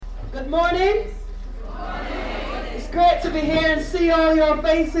Good morning. It's great to be here and see all your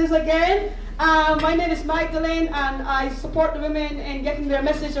faces again. My name is Magdalene and I support the women in getting their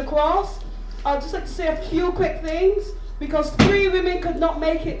message across. I'd just like to say a few quick things because 3 women could not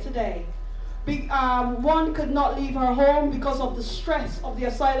make it today. One could not leave her home because of the stress of the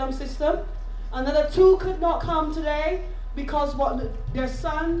asylum system. Another 2 could not come today because their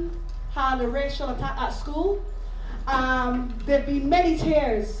son had a racial attack at school. There've been many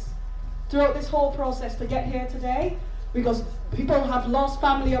tears throughout this whole process to get here today because people have lost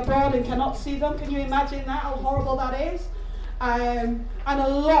family abroad and cannot see them. Can you imagine that, how horrible that is? And a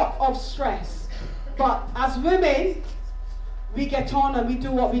lot of stress. But as women, we get on and we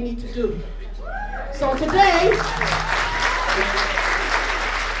do what we need to do. So today,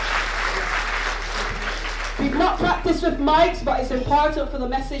 we've not practiced with mics, but it's important for the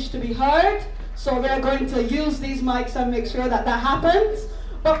message to be heard. So we're going to use these mics and make sure that happens.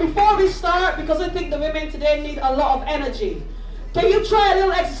 But before we start, because I think the women today need a lot of energy, can you try a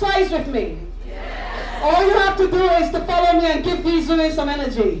little exercise with me? Yes. All you have to do is to follow me and give these women some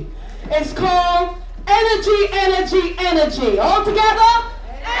energy. It's called energy, energy, energy. All together?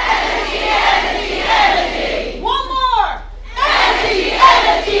 Energy, energy, energy. One more. Energy,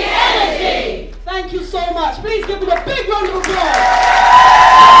 energy, energy. Thank you so much. Please give them a big round of applause.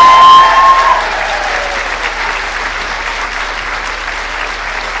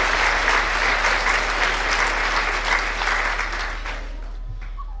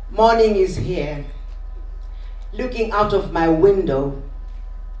 Morning is here. Looking out of my window,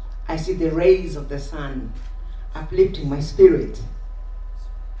 I see the rays of the sun uplifting my spirit.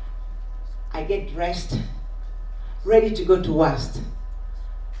 I get dressed, ready to go to work.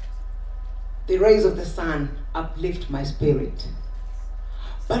 The rays of the sun uplift my spirit.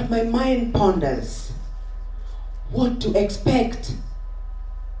 But my mind ponders what to expect.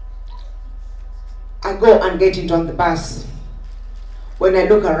 I go and get into on the bus. When I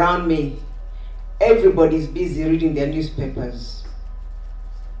look around me, everybody's busy reading their newspapers.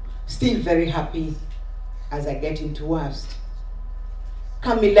 Still very happy as I get into work.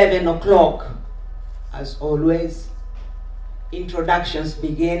 Come 11 o'clock, as always, introductions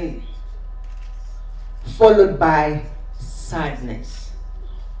begin, followed by sadness.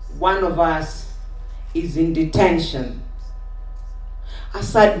 One of us is in detention. A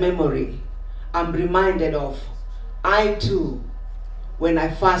sad memory I'm reminded of. I too, when I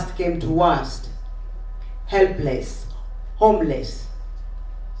first came to work, helpless, homeless,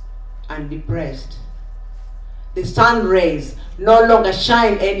 and depressed. The sun rays no longer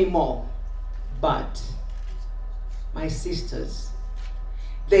shine anymore, but my sisters,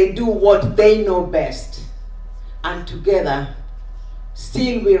 they do what they know best, and together,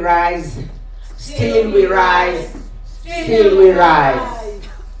 still we rise, still we rise, still we rise.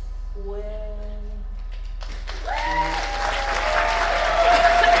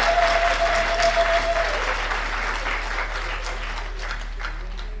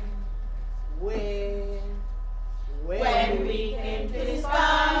 When we came to this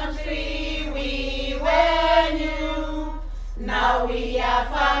country, we were new. Now we are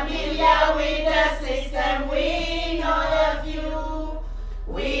familiar with the system, we know a few.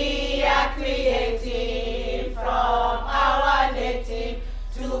 We are creating from our native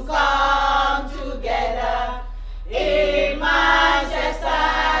to come together in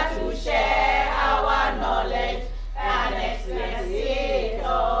Manchester to share our knowledge and express it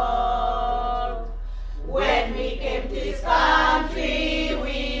all. When we came to this country,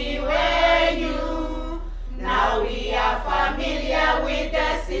 we were new. Now we are familiar with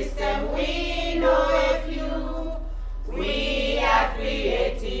the system, we know a few. We are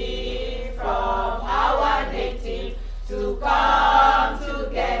creating from our native to come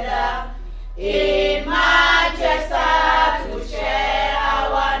together in Manchester to share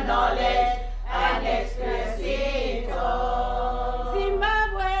our knowledge and express it all.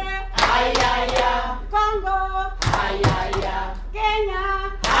 Zimbabwe, Ayaya, Congo, ayaya, Kenya,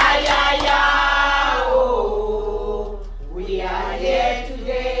 ayaya, oh, we are here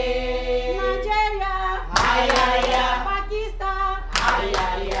today. Nigeria, Ayaya, Pakistan,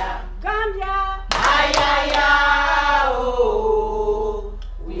 ayaya, Gambia, ayaya, oh,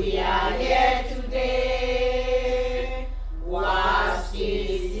 we are here today. Was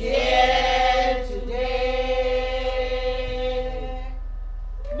is here today.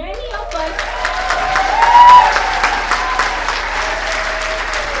 many of us,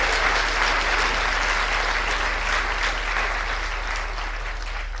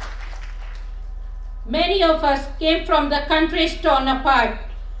 Many of us came from the countries torn apart.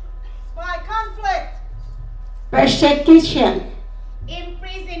 by conflict, Persecution,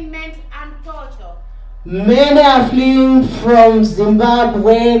 Imprisonment. imprisonment and torture. Many are fleeing from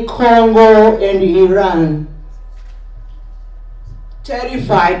Zimbabwe, Congo, and Iran.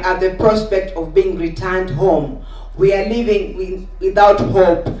 Terrified at the prospect of being returned home, we are living without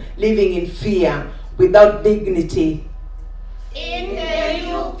hope, living in fear, without dignity. In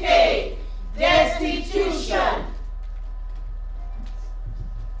the UK, destitution.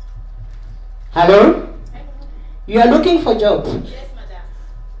 Hello? You are looking for job? Yes, madam.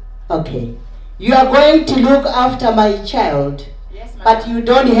 Okay. You are going to look after my child, Yes, madam. but you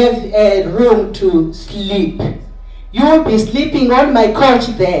don't have a room to sleep. You will be sleeping on my couch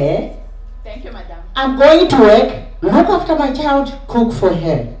there. Thank you, madam. I'm going to work, look after my child, cook for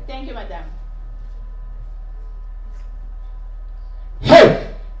her. Thank you, madam. Hey,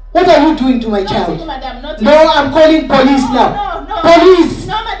 what are you doing to my Nothing, child? madam. Nothing. No, I'm calling police now. No. Police!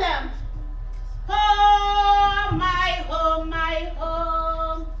 No, madam. Oh, my home, my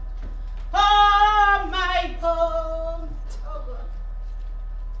home. Oh, my home. Oh, God.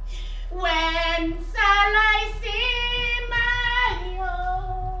 When shall I see my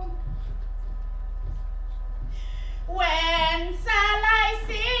home? When shall I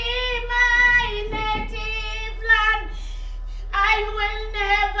see my native land? I will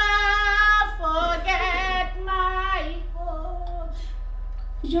never forget my home.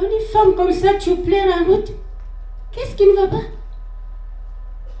 Jolie femme comme ça, tu pleures en route. Qu'est-ce qui ne va pas?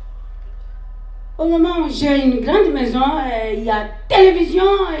 Au moment où j'ai une grande maison, il y a télévision,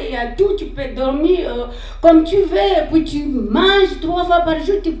 il y a tout, tu peux dormir comme tu veux, puis tu manges 3 fois par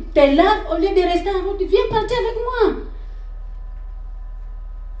jour, tu te laves, au lieu de rester en route, viens partir avec moi.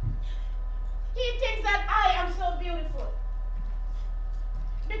 He thinks that I am so beautiful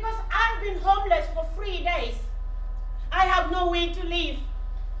because I've been homeless for 3 days. I have no way to live,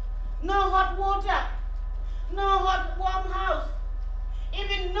 no hot water, no hot warm house,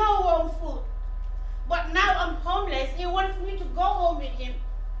 even no warm food. But now I'm homeless. He wants me to go home with him.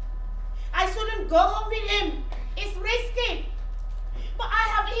 I shouldn't go home with him. It's risky. But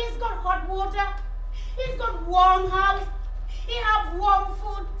he's got hot water. He's got warm house. He have warm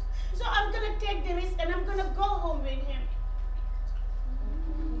food. So I'm gonna take the risk and I'm gonna go home with him.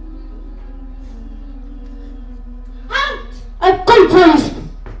 Out! I call police.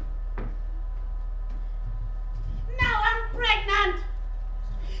 Now I'm pregnant.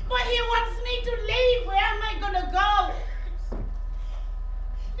 But he wants me to leave. Where am I gonna go?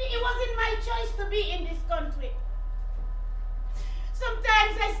 It wasn't my choice to be in this country.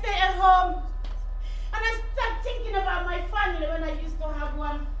 Sometimes I stay at home and I start thinking about my family when I used to have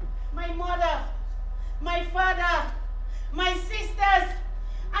one. My mother, my father, my sisters,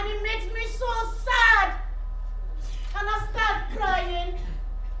 and it makes me so sad. And I start crying.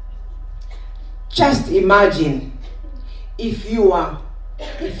 Just imagine if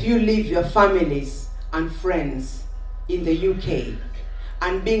you leave your families and friends in the UK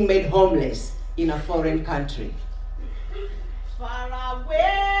and being made homeless in a foreign country. Far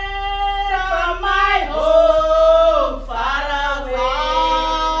away from my home, far away,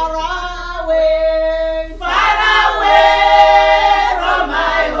 far away from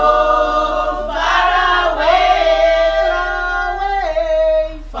my home, far away,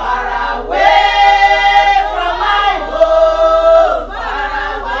 far away from my home, far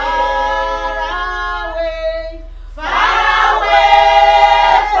away, far away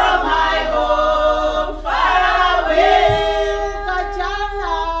from my home, far away.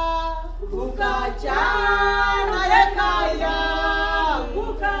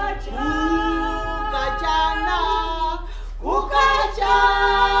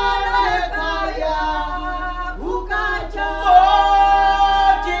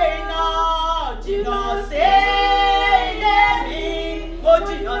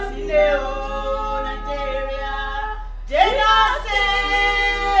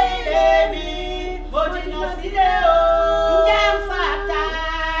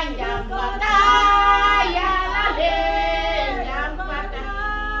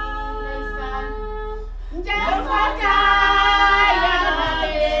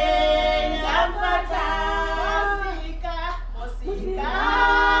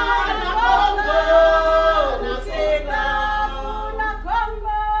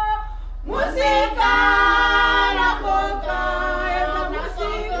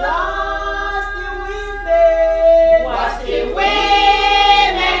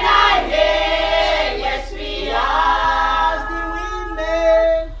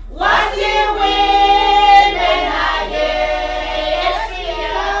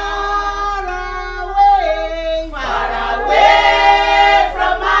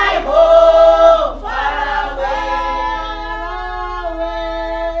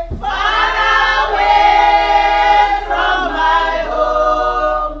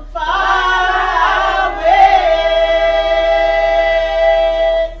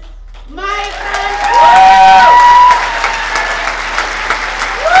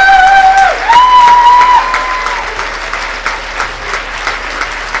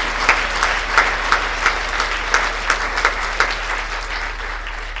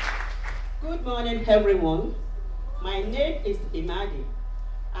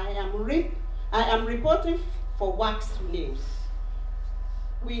 I am reporting for Wax News.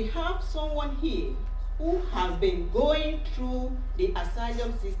 We have someone here who has been going through the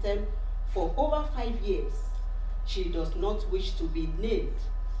asylum system for over 5 years. She does not wish to be named.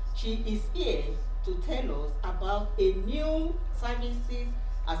 She is here to tell us about a new services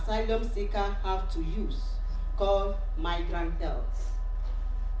asylum seekers have to use called Migrant Health.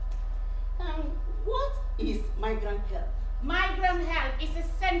 What is Migrant Health? Migrant Health is a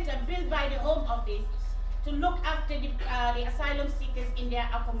center built by the Home Office to look after the asylum seekers in their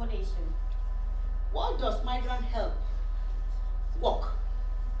accommodation. What does Migrant Health work?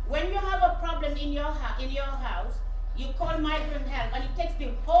 When you have a problem in your house, you call Migrant Health, and it takes the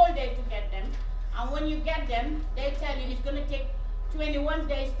whole day to get them. And when you get them, they tell you it's going to take 21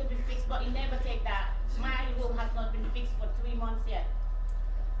 days to be fixed, but it never take that. My room has not been fixed for 3 months yet.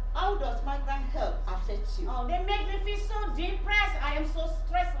 How does Migrant Health affect you? Oh, they make me feel so depressed. I am so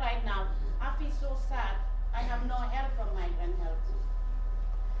stressed right now. I feel so sad. I have no help from Migrant Health.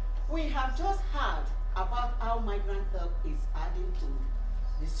 We have just heard about how Migrant Health is adding to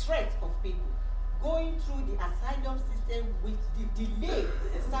the stress of people going through the asylum system with the delay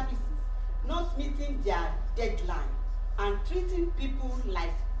in services, not meeting their deadline, and treating people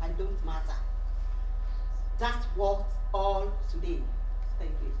like I don't matter. That's what all today.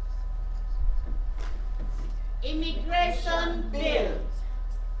 Thank you. Immigration bill.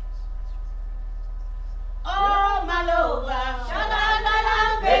 Oh, Malova,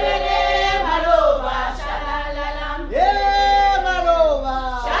 shalalalam, belele, Malova, shalalalam, Yeah, Malova.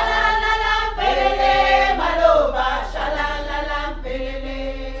 shalalalam, belele, Malova, shalalalam,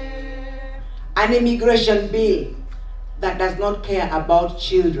 belele. An immigration bill that does not care about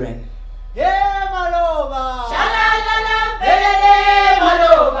children. Yeah, Malova. Shalalalam, belele,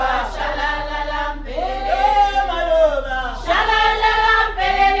 Malova, shalalalam, belele. Yeah, Malova. Shalalalam,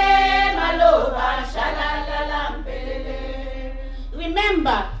 belele, Malova, shalalalam, belele.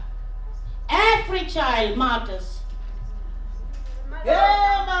 Remember, every child matters.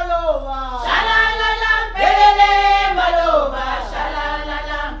 Yeah, Malova. Shalalalam, belele, Malova,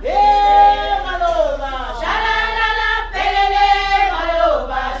 shalalalam, Yeah, Malova. shalalalam, belele,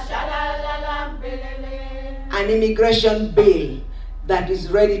 Malova, shalalalam, belele. An immigration bill that is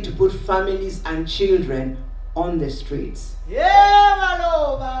ready to put families and children on the streets. Yeah,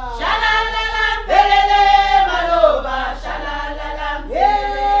 Malova. Shalalalam, belele, Malova, shalalalam,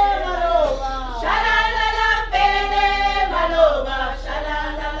 Yeah, Malova. shalalalam, belele, Malova,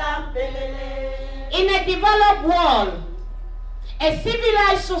 shalalalam, belele. In a developed world, a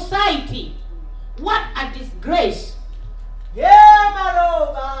civilized society, what a disgrace. Yeah,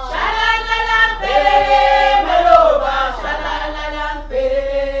 Malova. Shalalalam, belele, Malova, shalalalam,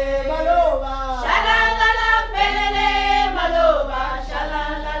 belele, Malova. shalalalam, belele, Malova,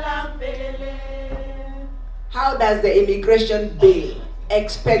 shalalalam, belele. How does the immigration bill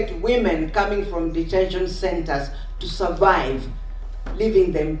expect women coming from detention centers to survive,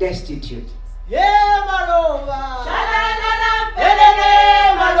 leaving them destitute? Yeah, Malova. Shalalalam,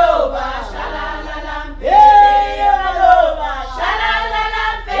 belele, Malova, shalalalam, Yeah, Malova.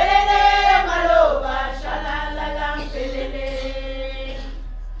 shalalalam, belele, Malova, shalalalam, belele.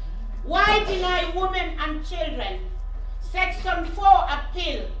 Why deny women and children Section 4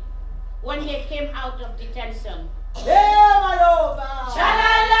 appeal when they came out of detention? Yeah, Malova.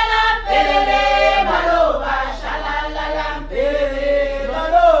 Shalalalam, belele, Malova, shalalalam, belele,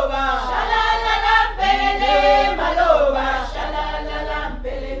 Malova. shalalalam, belele, Malova, shalalalam,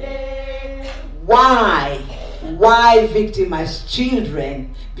 belele. Why victimize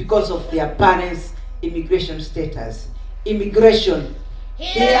children because of their parents' immigration status? Immigration.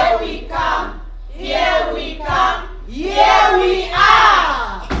 Here we come, here we come, here we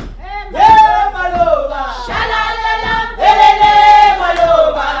are. Yeah, Malova. Shalalalam, belele,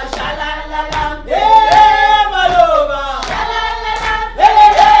 Malova, shalalalam, Yeah, Malova. shalalalam,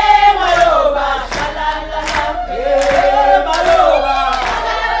 belele, Malova, shalalalam, Yeah, Malova.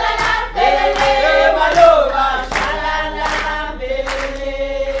 shalalalam, belele, Malova, shalalalam, belele.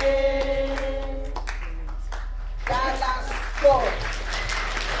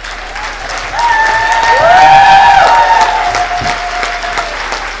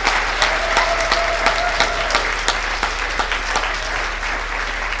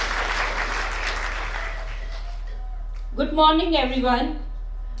 Good morning, everyone.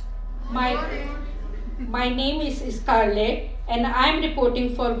 My name is Scarlett, and I'm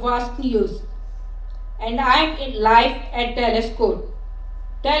reporting for Vast News. And I'm live at Dallas Court.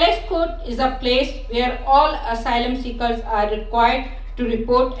 Dallas Court is a place where all asylum seekers are required to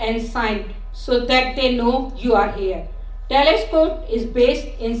report and sign so that they know you are here. Dallas Court is based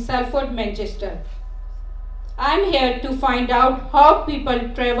in Salford, Manchester. I am here to find out how people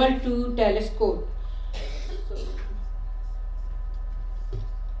travel to Dallas Court.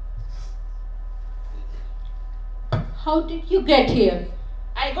 How did you get here?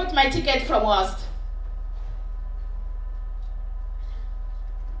 I got my ticket from West.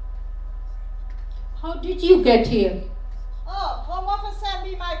 How did you get here? Oh, Home Office sent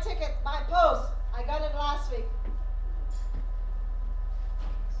me my ticket by post. I got it last week.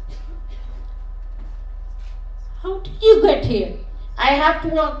 How did you get here? I have to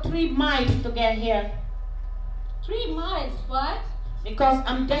walk 3 miles to get here 3 miles. Why? because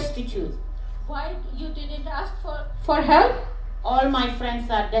I'm destitute. Why you didn't ask for help? All my friends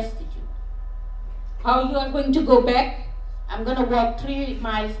are destitute. How you are going to go back? I'm gonna walk 3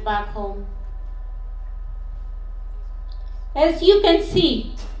 miles back home. As you can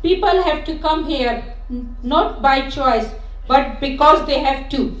see, people have to come here not by choice, but because they have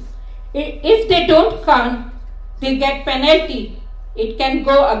to. If they don't come, they get penalty. It can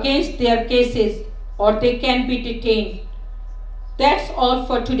go against their cases or they can be detained. That's all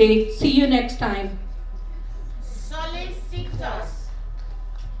for today. See you next time. Solicitors.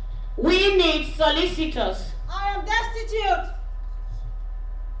 We need solicitors. I am destitute.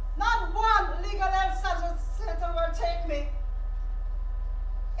 Not one legal aid solicitor will take me.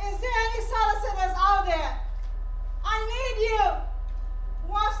 Is there any solicitors out there? I need you.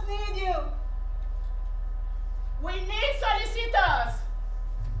 Must need you. We need solicitors.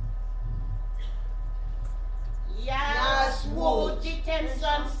 Yaswood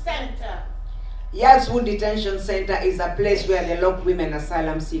Detention Center. Yazwood Detention Center is a place where they lock women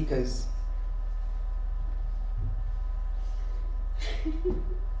asylum seekers.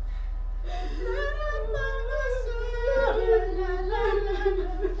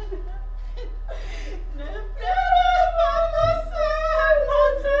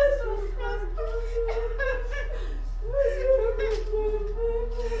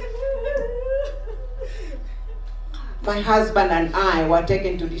 My husband and I were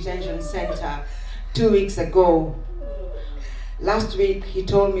taken to detention center 2 weeks ago. Last week, he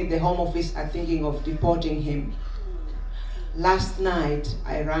told me the Home Office are thinking of deporting him. Last night,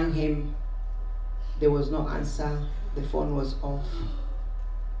 I rang him. There was no answer. The phone was off.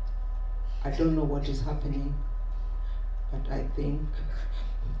 I don't know what is happening, but I think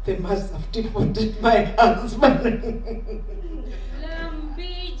they must have deported my husband.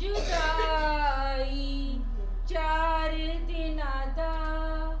 लंबी जुदाई 4 दिना दा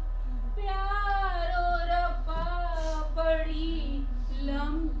प्यारो रब्बा बड़ी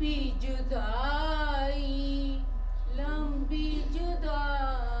लंबी जुदाई लंबी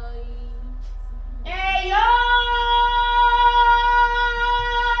जुदाई Ayo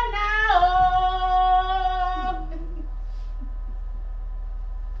now.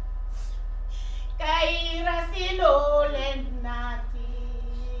 Kaira silolen nati.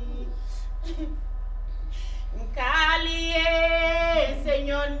 Kalie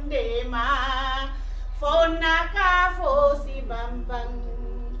senyon de ma. Fona ka fosi bambang.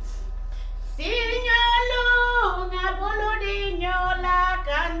 Sinyolu ngabulu di nyola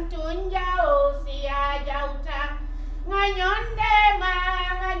kantunja osia jauta nganyonde ma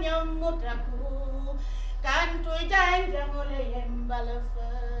nganyomutaku kantu janja ngole yembalafa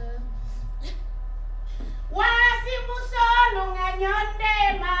wasi musolu nganyonde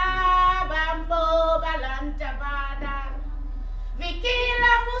ma bambo balanta bada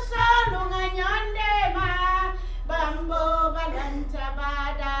vikila musolu nganyonde ma bambo balanta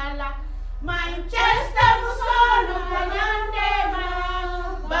badala Manchester